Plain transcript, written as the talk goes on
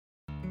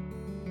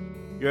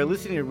You're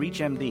listening to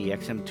ReachMD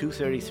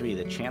XM233,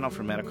 the channel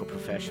for medical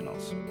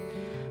professionals.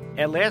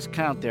 At last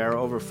count, there are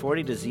over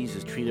 40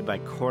 diseases treated by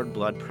cord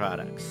blood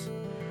products.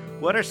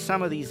 What are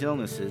some of these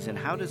illnesses, and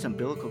how does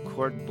umbilical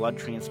cord blood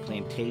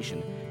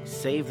transplantation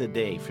save the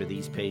day for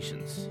these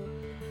patients?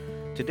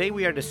 Today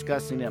we are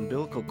discussing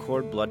umbilical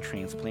cord blood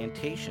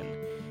transplantation.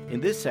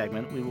 In this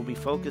segment, we will be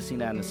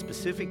focusing on the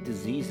specific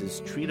diseases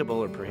treatable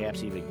or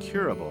perhaps even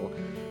curable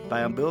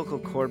by umbilical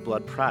cord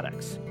blood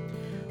products.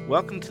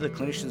 Welcome to the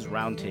Clinicians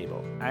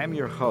Roundtable. I am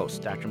your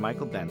host, Dr.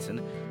 Michael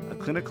Benson, a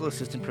clinical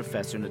assistant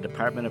professor in the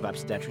Department of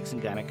Obstetrics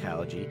and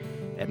Gynecology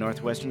at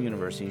Northwestern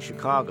University in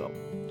Chicago.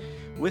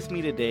 With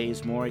me today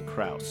is Maury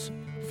Kraus,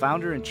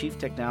 founder and chief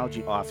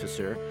technology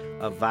officer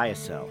of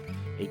ViaCell,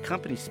 a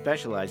company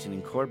specializing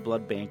in cord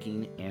blood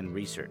banking and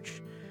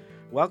research.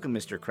 Welcome,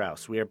 Mr.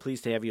 Kraus. We are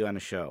pleased to have you on the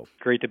show.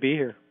 Great to be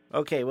here.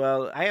 Okay,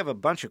 well, I have a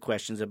bunch of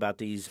questions about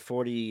these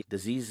 40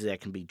 diseases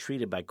that can be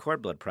treated by cord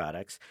blood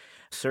products.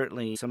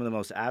 Certainly, some of the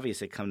most obvious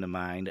that come to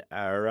mind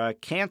are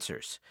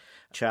cancers.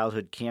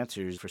 Childhood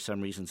cancers, for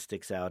some reason,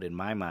 sticks out in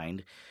my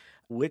mind.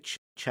 Which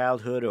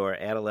childhood or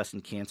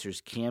adolescent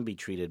cancers can be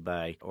treated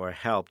by or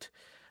helped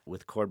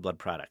with cord blood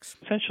products?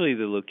 Essentially,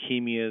 the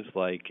leukemias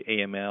like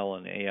AML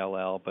and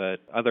ALL, but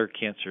other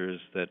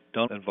cancers that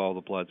don't involve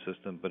the blood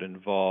system but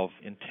involve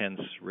intense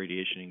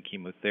radiation and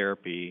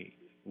chemotherapy,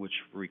 which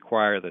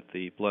require that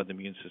the blood and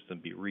immune system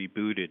be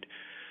rebooted,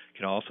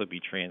 can also be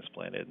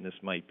transplanted. And this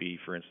might be,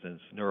 for instance,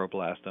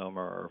 neuroblastoma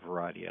or a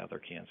variety of other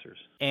cancers.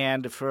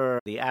 And for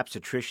the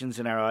obstetricians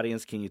in our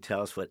audience, can you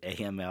tell us what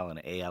AML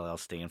and ALL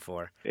stand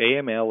for?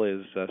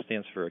 AML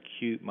stands for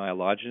acute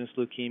myelogenous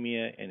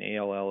leukemia, and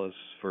ALL is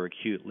for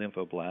acute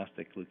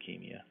lymphoblastic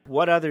leukemia.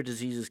 What other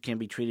diseases can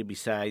be treated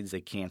besides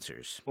the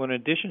cancers? Well, in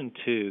addition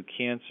to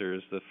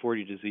cancers, the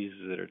 40 diseases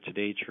that are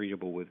today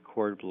treatable with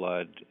cord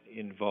blood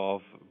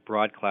involve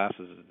broad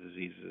classes of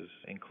diseases,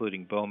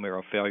 including bone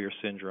marrow failure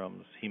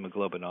syndromes,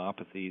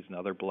 hemoglobinopathies, and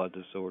other blood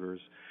disorders,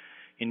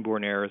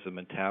 inborn errors of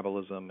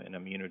metabolism, and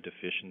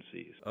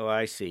immunodeficiencies. Oh,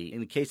 I see. In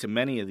the case of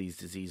many of these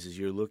diseases,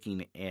 you're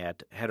looking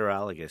at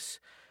heterologous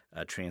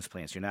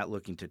transplants. You're not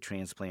looking to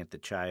transplant the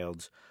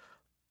child's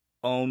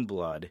own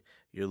blood.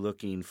 You're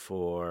looking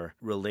for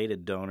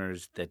related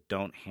donors that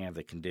don't have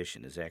the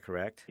condition. Is that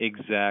correct?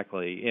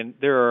 Exactly. And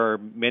there are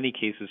many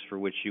cases for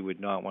which you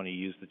would not want to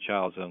use the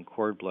child's own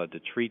cord blood to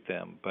treat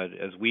them. But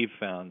as we've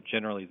found,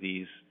 generally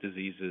these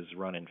diseases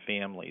run in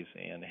families,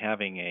 and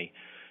having a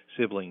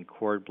sibling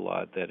cord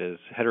blood that is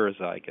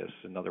heterozygous,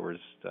 in other words,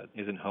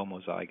 isn't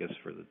homozygous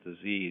for the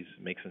disease,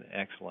 makes an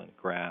excellent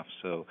graft.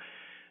 So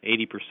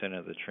 80%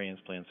 of the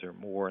transplants or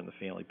more in the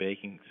family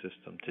banking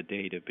system to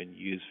date have been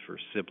used for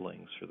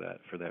siblings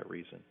for that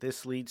reason.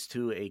 This leads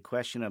to a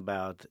question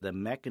about the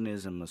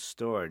mechanism of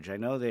storage. I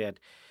know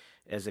that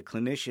as a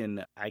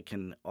clinician, I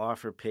can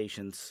offer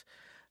patients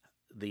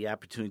the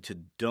opportunity to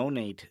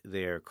donate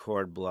their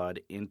cord blood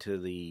into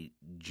the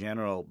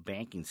general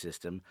banking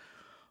system,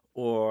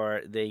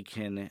 or they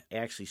can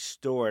actually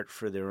store it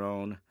for their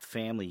own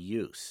family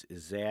use.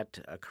 Is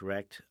that a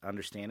correct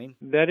understanding?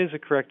 That is a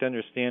correct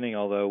understanding,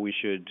 although we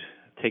should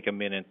take a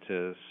minute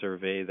to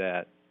survey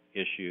that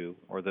issue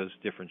or those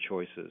different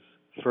choices.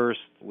 First,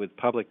 with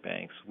public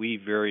banks,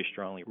 we very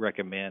strongly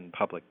recommend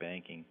public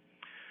banking,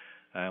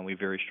 and we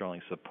very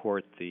strongly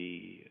support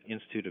the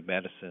Institute of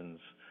Medicine's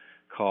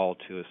call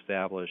to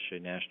establish a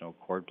national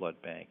cord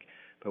blood bank.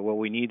 But what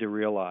we need to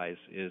realize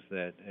is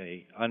that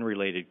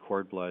unrelated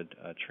cord blood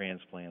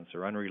transplants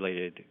or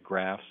unrelated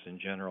grafts in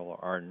general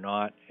are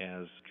not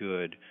as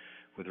good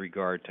with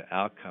regard to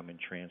outcome in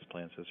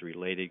transplants as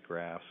related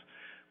grafts.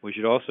 What we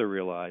should also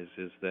realize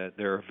is that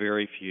there are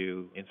very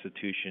few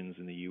institutions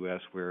in the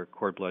U.S. where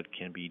cord blood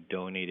can be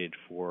donated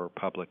for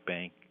public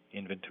bank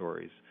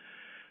inventories.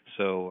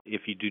 So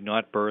if you do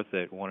not birth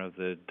at one of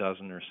the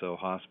dozen or so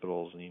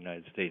hospitals in the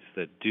United States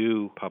that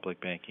do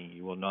public banking,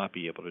 you will not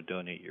be able to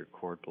donate your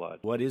cord blood.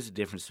 What is the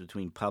difference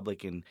between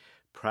public and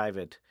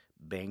private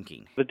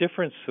banking? The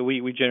difference, so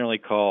we generally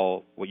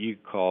call what you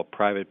call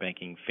private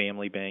banking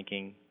family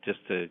banking,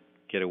 just to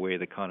get away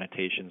the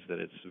connotations that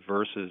it's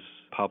versus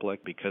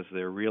public, because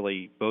they're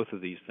really, both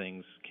of these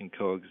things can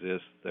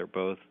coexist. They're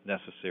both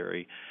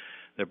necessary.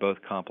 They're both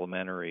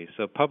complementary.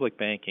 So public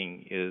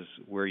banking is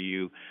where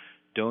you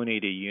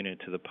donate a unit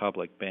to the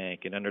public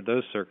bank, and under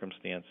those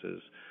circumstances,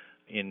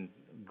 in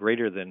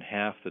greater than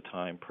half the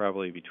time,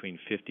 probably between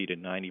 50 to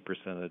 90%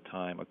 of the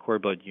time, a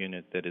cord blood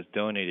unit that is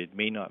donated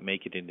may not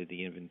make it into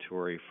the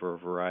inventory for a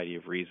variety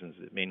of reasons.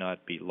 It may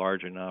not be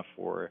large enough,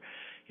 or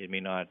it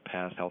may not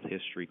pass health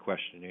history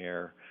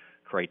questionnaire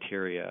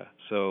criteria.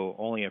 So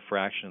only a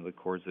fraction of the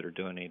cords that are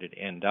donated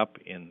end up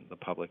in the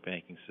public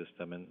banking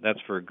system, and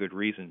that's for a good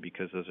reason,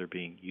 because those are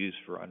being used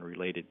for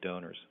unrelated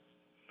donors,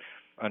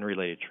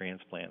 unrelated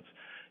transplants.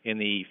 In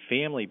the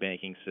family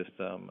banking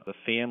system, the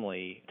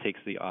family takes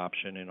the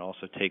option and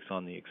also takes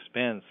on the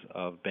expense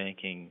of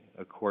banking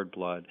a cord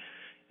blood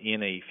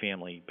in a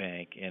family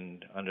bank,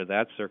 and under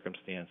that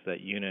circumstance,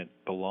 that unit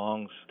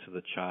belongs to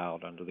the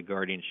child under the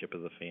guardianship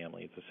of the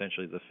family. It's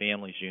essentially the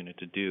family's unit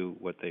to do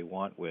what they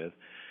want with,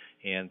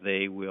 and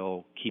they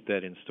will keep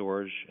that in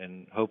storage,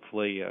 and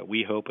hopefully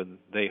we hope and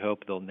they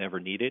hope they'll never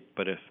need it,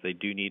 but if they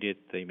do need it,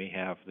 they may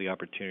have the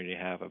opportunity to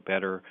have a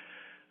better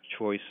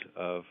choice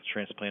of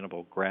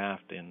transplantable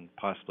graft and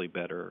possibly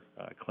better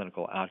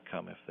clinical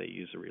outcome if they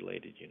use a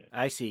related unit.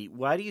 I see.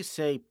 Why do you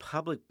say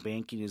public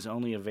banking is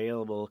only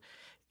available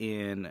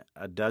in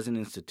a dozen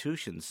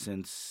institutions,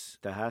 since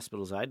the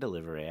hospitals I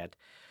deliver at,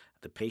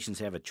 the patients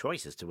have a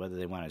choice as to whether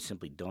they want to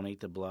simply donate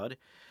the blood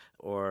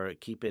or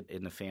keep it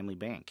in the family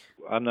bank?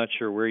 I'm not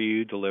sure where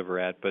you deliver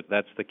at, but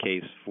that's the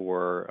case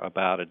for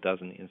about a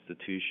dozen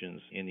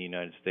institutions in the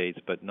United States,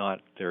 but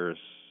there's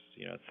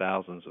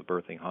thousands of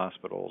birthing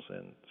hospitals,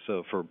 and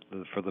so for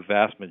the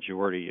vast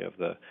majority of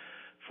the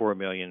 4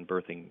 million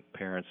birthing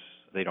parents,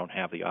 they don't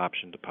have the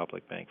option to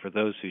public bank. For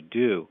those who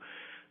do,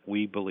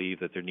 we believe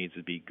that there needs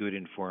to be good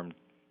informed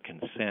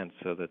consent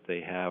so that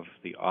they have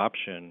the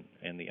option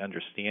and the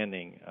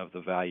understanding of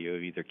the value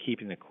of either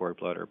keeping the cord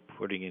blood or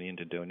putting it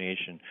into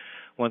donation.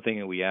 One thing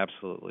that we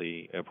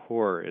absolutely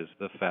abhor is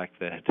the fact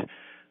that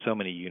so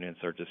many units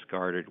are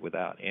discarded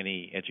without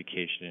any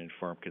education and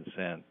informed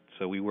consent.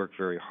 So we work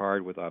very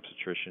hard with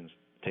obstetricians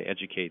to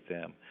educate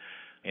them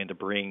and to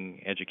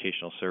bring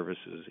educational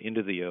services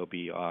into the OB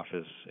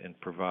office and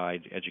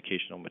provide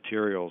educational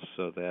materials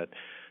so that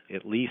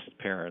at least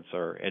parents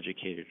are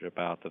educated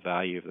about the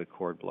value of the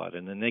cord blood,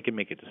 and then they can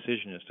make a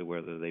decision as to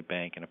whether they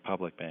bank in a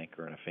public bank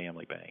or in a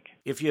family bank.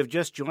 If you have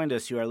just joined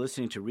us, you are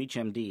listening to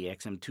ReachMD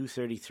XM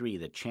 233,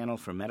 the channel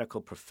for medical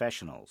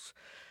professionals.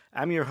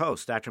 I'm your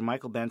host, Dr.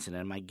 Michael Benson,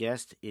 and my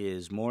guest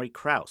is Maury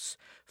Kraus,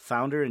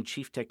 founder and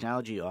chief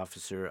technology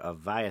officer of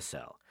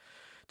ViaCell.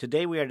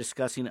 Today we are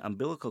discussing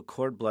umbilical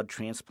cord blood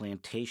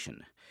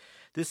transplantation.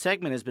 This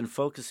segment has been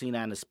focusing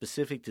on the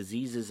specific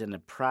diseases and the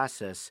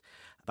process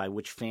by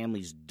which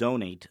families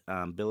donate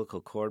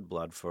umbilical cord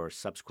blood for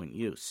subsequent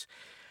use.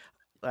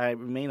 I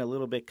remain a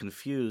little bit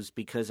confused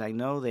because I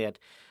know that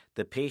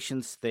the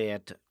patients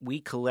that we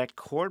collect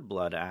cord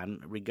blood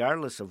on,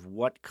 regardless of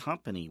what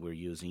company we're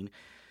using,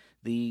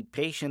 the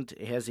patient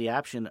has the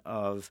option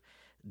of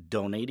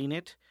donating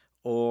it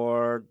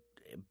or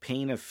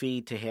paying a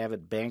fee to have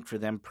it banked for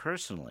them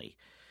personally.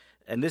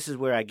 And this is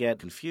where I get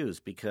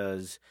confused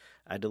because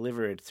I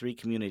deliver at 3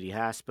 community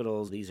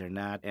hospitals. These are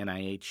not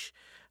NIH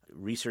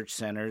research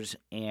centers,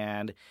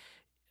 and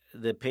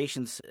the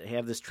patients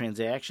have this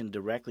transaction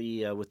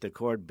directly with the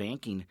cord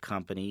banking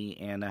company,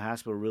 and the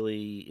hospital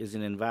really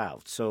isn't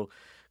involved. So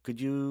could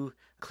you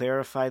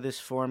clarify this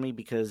for me?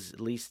 Because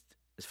at least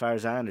as far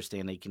as I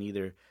understand, they can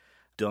either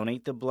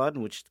donate the blood,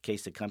 in which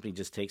case the company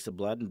just takes the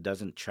blood and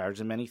doesn't charge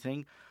them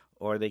anything,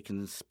 or they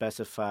can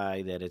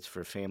specify that it's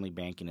for family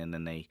banking and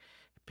then they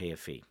pay a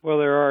fee. Well,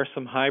 there are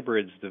some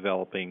hybrids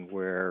developing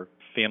where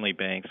family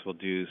banks will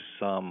do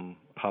some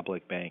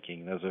public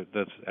banking.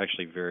 That's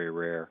actually very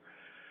rare.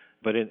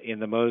 But in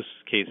the most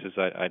cases,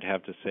 I'd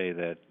have to say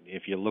that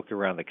if you look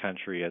around the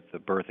country at the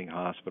birthing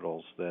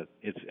hospitals, that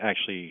it's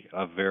actually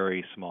a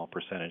very small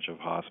percentage of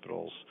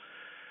hospitals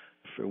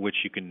for which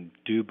you can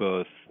do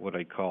both what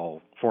I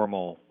call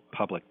formal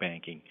public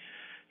banking.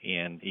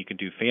 And you can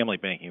do family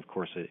banking, of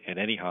course, at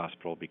any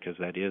hospital because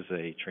that is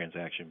a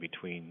transaction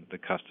between the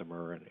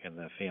customer and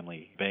the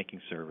family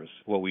banking service.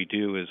 What we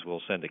do is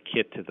we'll send a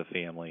kit to the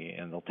family,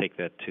 and they'll take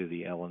that to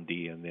the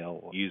L&D, and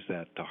they'll use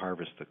that to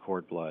harvest the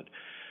cord blood.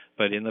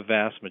 But in the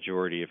vast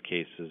majority of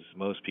cases,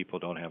 most people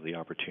don't have the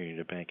opportunity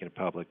to bank in a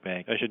public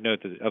bank. I should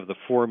note that of the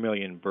 4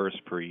 million births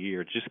per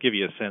year, just to give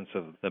you a sense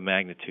of the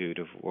magnitude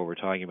of what we're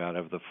talking about,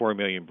 of the 4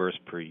 million births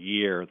per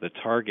year, the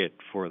target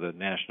for the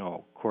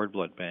National Cord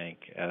Blood Bank,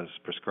 as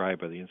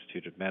prescribed by the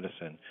Institute of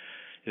Medicine,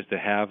 is to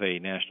have a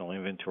national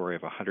inventory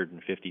of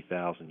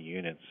 150,000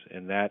 units.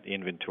 And that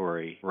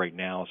inventory right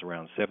now is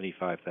around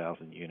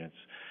 75,000 units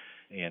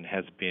and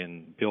has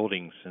been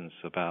building since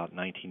about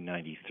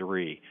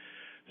 1993.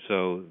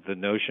 So the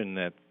notion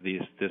that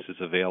this is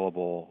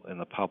available in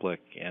the public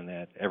and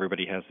that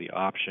everybody has the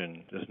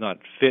option does not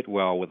fit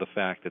well with the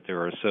fact that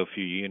there are so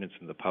few units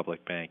in the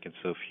public bank and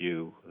so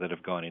few that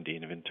have gone into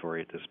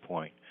inventory at this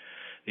point.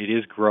 It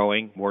is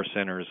growing. More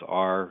centers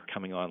are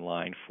coming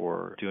online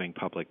for doing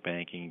public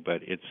banking,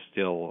 but it's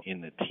still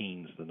in the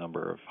teens, the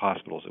number of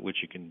hospitals at which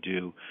you can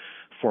do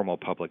formal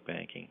public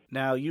banking.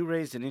 Now, you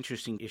raised an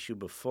interesting issue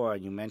before.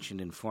 You mentioned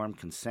informed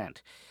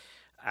consent.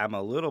 I'm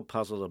a little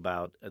puzzled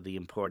about the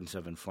importance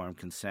of informed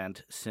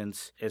consent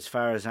since, as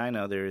far as I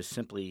know, there is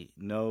simply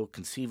no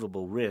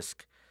conceivable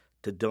risk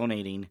to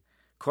donating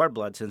cord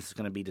blood since it's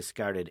going to be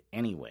discarded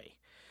anyway.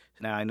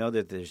 Now, I know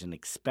that there's an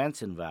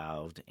expense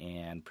involved,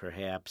 and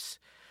perhaps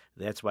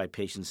that's why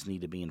patients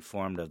need to be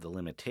informed of the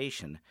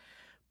limitation.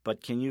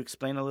 But can you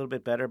explain a little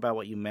bit better about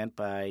what you meant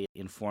by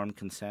informed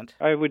consent?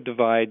 I would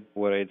divide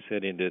what I had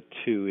said into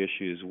 2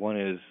 issues. One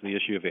is the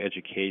issue of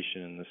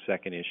education, and the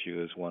second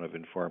issue is one of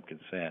informed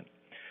consent.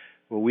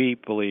 What we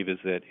believe is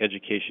that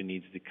education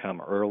needs to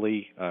come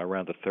early,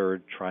 around the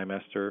 3rd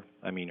trimester.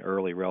 I mean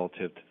early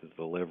relative to the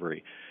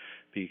delivery.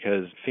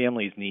 because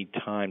families need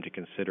time to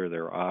consider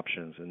their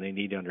options, and they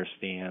need to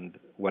understand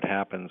what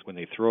happens when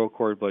they throw a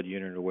cord blood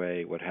unit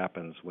away, what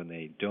happens when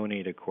they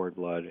donate a cord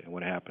blood, and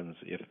what happens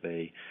if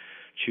they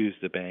choose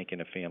to bank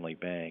in a family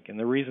bank. And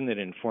the reason that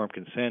informed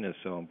consent is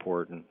so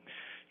important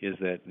is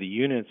that the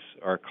units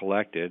are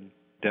collected,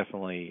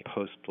 definitely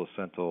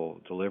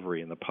post-placental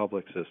delivery in the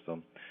public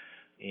system,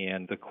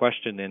 and the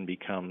question then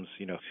becomes,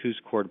 whose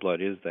cord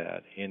blood is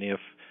that? And if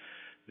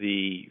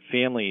the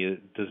family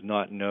does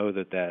not know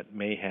that that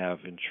may have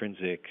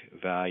intrinsic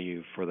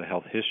value for the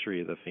health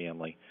history of the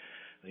family,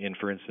 and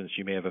for instance,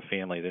 you may have a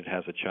family that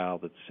has a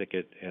child that's sick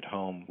at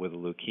home with a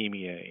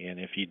leukemia, and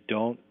if you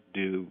don't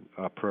do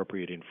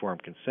appropriate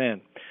informed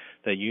consent,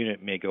 that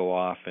unit may go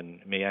off and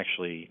may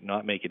actually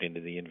not make it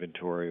into the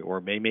inventory, or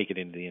may make it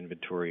into the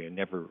inventory and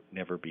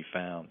never be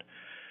found.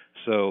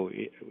 So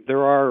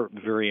there are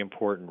very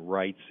important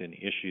rights and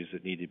issues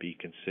that need to be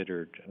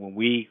considered. When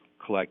we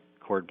collect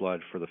cord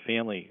blood for the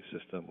family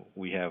system,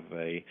 we have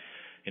a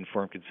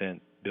informed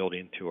consent built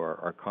into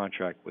our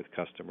contract with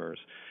customers.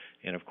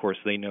 And of course,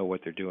 they know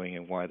what they're doing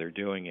and why they're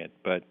doing it.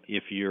 But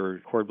if your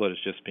cord blood is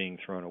just being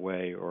thrown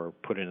away or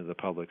put into the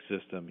public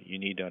system, you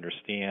need to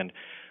understand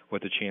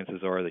what the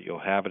chances are that you'll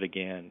have it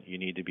again. You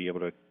need to be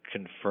able to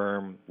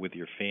confirm with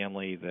your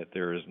family that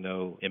there is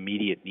no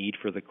immediate need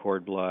for the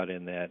cord blood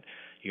and that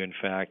you, in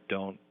fact,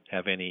 don't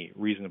have any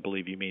reason to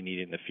believe you may need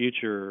it in the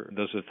future.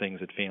 Those are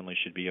things that families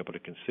should be able to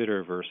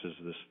consider versus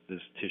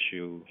this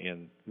tissue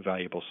and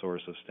valuable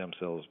source of stem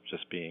cells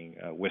just being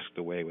whisked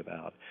away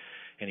without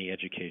any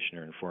education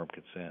or informed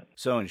consent.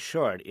 So in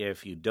short,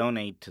 if you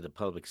donate to the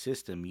public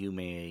system, you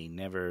may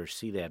never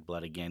see that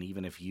blood again,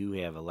 even if you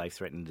have a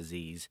life-threatening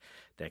disease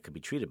that could be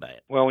treated by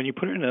it. Well, when you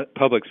put it in a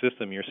public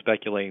system, you're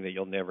speculating that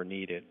you'll never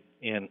need it.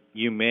 And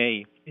you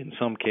may, in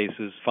some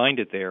cases, find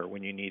it there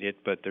when you need it,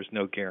 but there's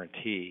no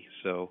guarantee.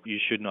 So you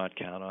should not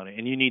count on it.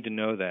 And you need to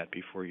know that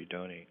before you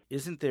donate.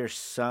 Isn't there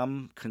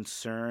some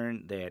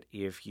concern that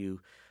if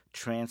you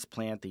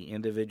transplant the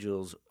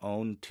individual's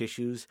own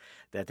tissues,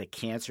 that the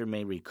cancer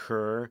may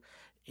recur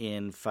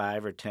in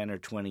 5 or 10 or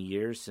 20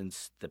 years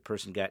since the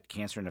person got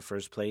cancer in the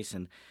first place?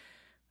 And,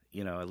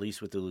 at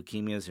least with the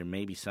leukemias, there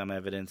may be some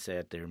evidence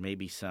that there may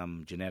be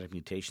some genetic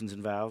mutations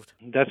involved?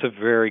 That's a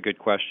very good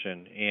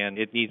question, and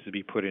it needs to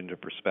be put into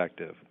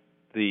perspective.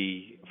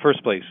 The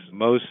first place,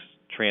 most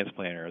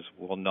transplanters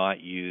will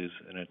not use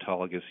an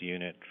autologous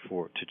unit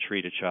to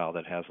treat a child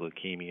that has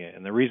leukemia.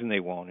 And the reason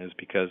they won't is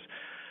because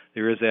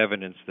there is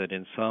evidence that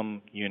in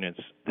some units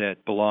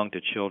that belong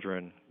to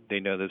children, they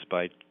know this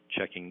by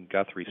checking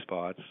Guthrie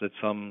spots, that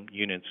some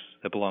units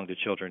that belong to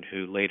children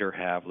who later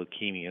have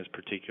leukemias,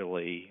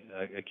 particularly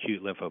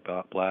acute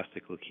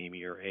lymphoblastic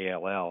leukemia or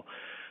ALL,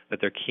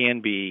 that there can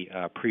be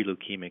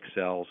pre-leukemic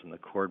cells in the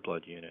cord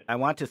blood unit. I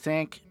want to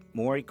thank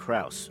Maury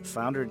Krause,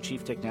 founder and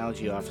chief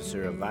technology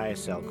officer of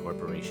ViaCell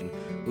Corporation,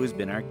 who has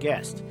been our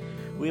guest.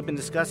 We have been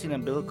discussing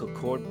umbilical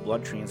cord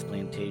blood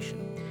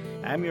transplantation.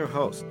 I'm your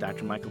host,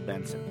 Dr. Michael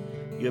Benson.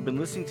 You have been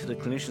listening to the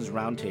Clinicians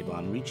Roundtable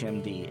on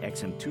ReachMD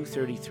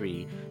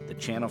XM233, the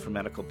channel for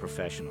medical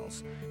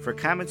professionals. For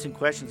comments and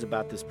questions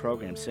about this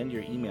program, send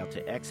your email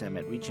to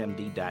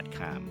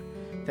xm@reachmd.com.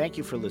 Thank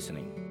you for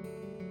listening.